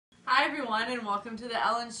everyone, and welcome to the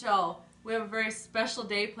Ellen Show. We have a very special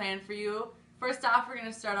day planned for you. First off, we're going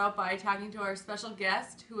to start out by talking to our special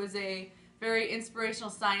guest, who is a very inspirational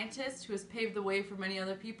scientist who has paved the way for many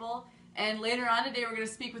other people. And later on today, we're going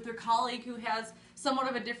to speak with her colleague who has somewhat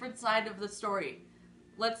of a different side of the story.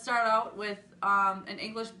 Let's start out with an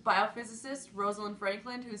English biophysicist, Rosalind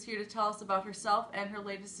Franklin, who's here to tell us about herself and her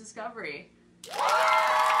latest discovery. Hey!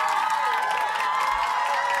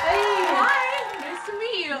 Hi! Nice to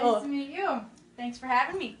meet you. Nice to meet you. Thanks for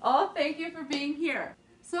having me. Oh, thank you for being here.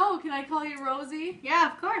 So, can I call you Rosie?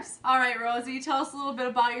 Yeah, of course. All right, Rosie, tell us a little bit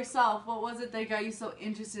about yourself. What was it that got you so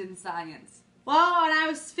interested in science? Well, when I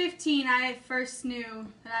was 15, I first knew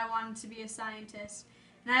that I wanted to be a scientist.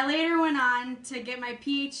 And I later went on to get my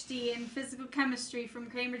PhD in physical chemistry from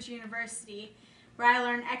Cambridge University, where I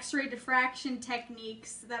learned X-ray diffraction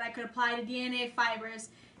techniques that I could apply to DNA fibers,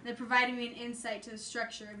 and that provided me an insight to the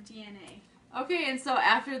structure of DNA. Okay, and so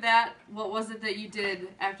after that, what was it that you did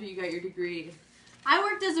after you got your degree? I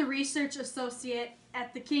worked as a research associate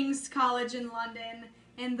at the King's College in London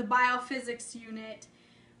in the biophysics unit,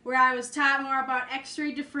 where I was taught more about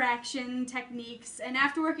X-ray diffraction techniques. And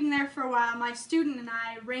after working there for a while, my student and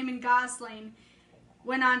I, Raymond Gosling,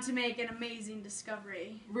 went on to make an amazing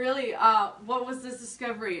discovery. Really? What was this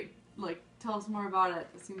discovery? Like, tell us more about it.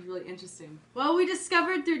 It seems really interesting. Well, we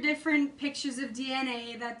discovered through different pictures of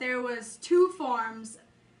DNA that there was two forms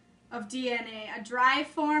of DNA, a dry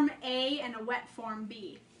form A and a wet form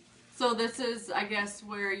B. So this is, I guess,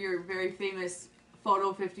 where your very famous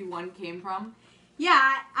Photo 51 came from?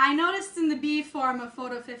 Yeah, I noticed in the B form of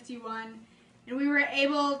Photo 51, and we were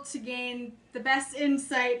able to gain the best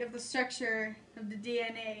insight of the structure of the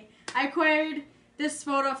DNA. I acquired this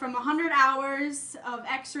photo from 100 hours of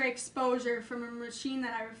X-ray exposure from a machine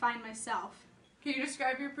that I refined myself. Can you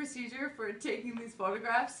describe your procedure for taking these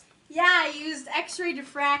photographs? Yeah, I used X-ray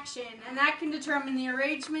diffraction, and that can determine the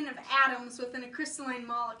arrangement of atoms within a crystalline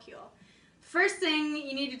molecule. First thing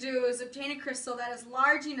you need to do is obtain a crystal that is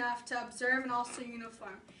large enough to observe and also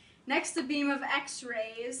uniform. Next, the beam of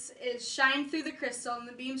X-rays is shined through the crystal, and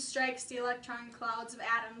the beam strikes the electron clouds of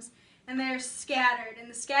atoms, and they are scattered. And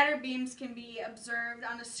the scattered beams can be observed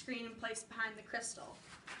on a screen and placed behind the crystal.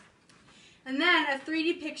 And then a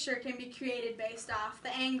 3D picture can be created based off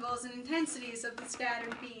the angles and intensities of the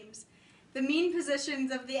scattered beams. The mean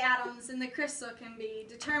positions of the atoms in the crystal can be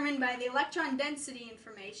determined by the electron density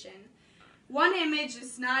information. One image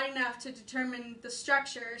is not enough to determine the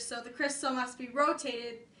structure, so the crystal must be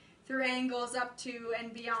rotated through angles up to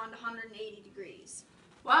and beyond 180 degrees.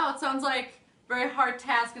 Wow, it sounds like a very hard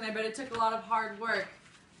task, and I bet it took a lot of hard work.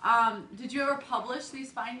 Did you ever publish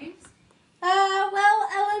these findings? Well,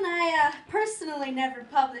 Ellen, I personally never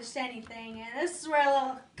published anything, and this is where a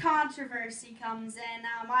little controversy comes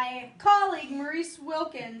in. My colleague, Maurice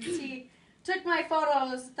Wilkins, he took my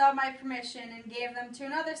photos without my permission and gave them to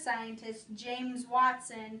another scientist, James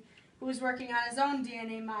Watson, who was working on his own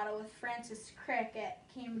DNA model with Francis Crick at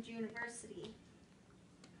Cambridge University.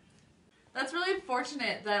 That's really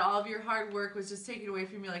unfortunate that all of your hard work was just taken away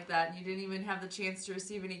from you like that, and you didn't even have the chance to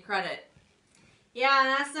receive any credit. Yeah, and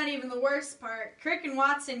that's not even the worst part. Crick and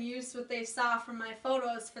Watson used what they saw from my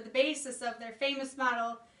photos for the basis of their famous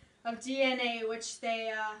model of DNA, which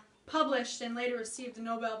they published and later received a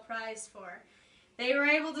Nobel Prize for. They were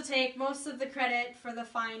able to take most of the credit for the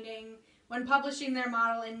finding when publishing their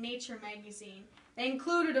model in Nature magazine. They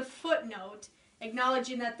included a footnote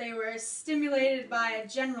acknowledging that they were stimulated by a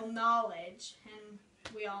general knowledge, and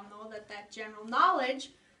we all know that that general knowledge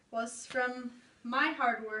was from my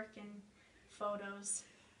hard work and photos.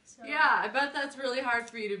 So, Yeah, I bet that's really hard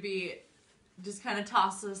for you to be just kind of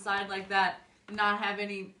tossed to the side like that and not have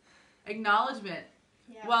any acknowledgement.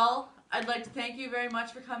 yeah. Well, I'd like to thank you very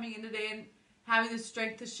much for coming in today and having the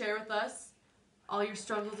strength to share with us all your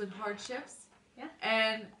struggles and hardships. Yeah.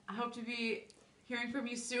 And I hope to be hearing from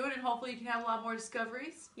you soon, and hopefully you can have a lot more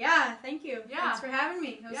discoveries. Yeah, thank you. Yeah. Thanks for having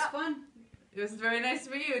me. It was fun. It was very nice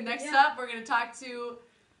to meet you. Next Yeah. up, we're going to talk to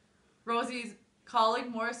Rosie's colleague,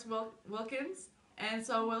 Maurice Wilkins, and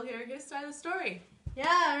so we'll hear his side of the story. Yeah,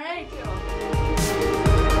 all right.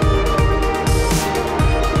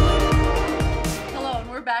 Hello, and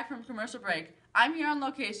we're back from commercial break. I'm here on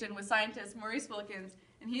location with scientist Maurice Wilkins,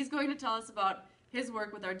 and he's going to tell us about his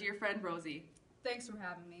work with our dear friend Rosie. Thanks for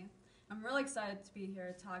having me. I'm really excited to be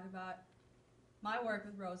here to talk about my work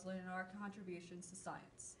with Rosalind and our contributions to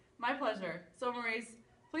science. My pleasure. So Maurice,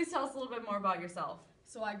 please tell us a little bit more about yourself.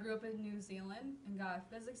 So I grew up in New Zealand and got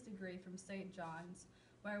a physics degree from St. John's,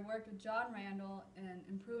 where I worked with John Randall in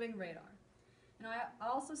improving radar. And I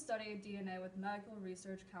also studied DNA with Medical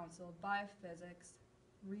Research Council Biophysics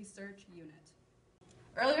Research Unit.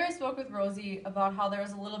 Earlier I spoke with Rosie about how there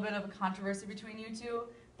was a little bit of a controversy between you two,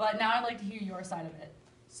 but now I'd like to hear your side of it.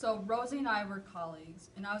 So Rosie and I were colleagues,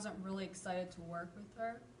 and I wasn't really excited to work with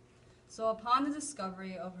her. So upon the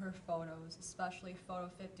discovery of her photos, especially photo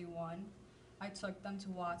 51, I took them to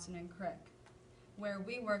Watson and Crick, where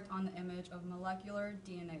we worked on the image of molecular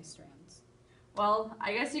DNA strands. Well,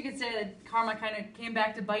 I guess you could say that karma kind of came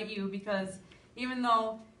back to bite you because even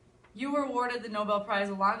though you were awarded the Nobel Prize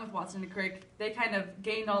along with Watson and Crick, they kind of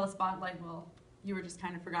gained all the spotlight. Well, you were just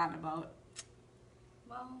kind of forgotten about.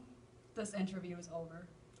 Well, this interview is over.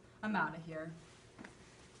 I'm out of here.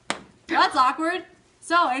 That's awkward.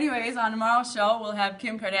 So anyways, on tomorrow's show, we'll have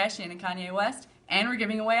Kim Kardashian and Kanye West, and we're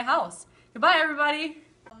giving away a house. Goodbye, everybody.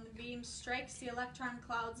 The beam strikes the electron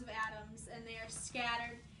clouds of atoms, and they are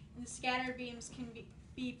scattered, and the scattered beams can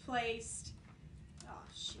be placed. Oh,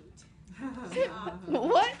 shoot.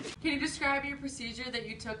 What? Can you describe your procedure that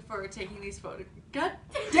you took for taking these photos? God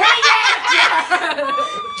dang it!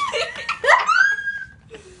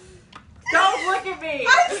 Don't look at me!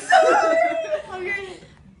 I'm sorry! Okay.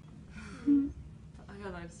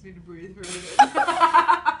 I just need to breathe for a minute.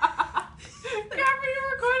 Careful, you're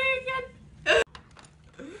recording again.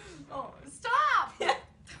 Oh, stop!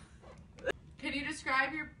 Can you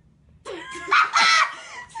describe your...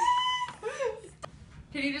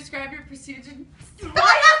 Can you describe your procedure?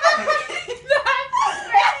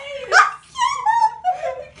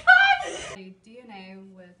 DNA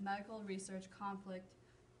with medical research conflict.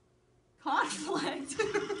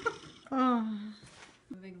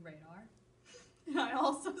 Moving radar. And I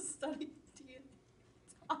also studied DNA.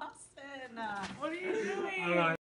 Dawson. What are you doing?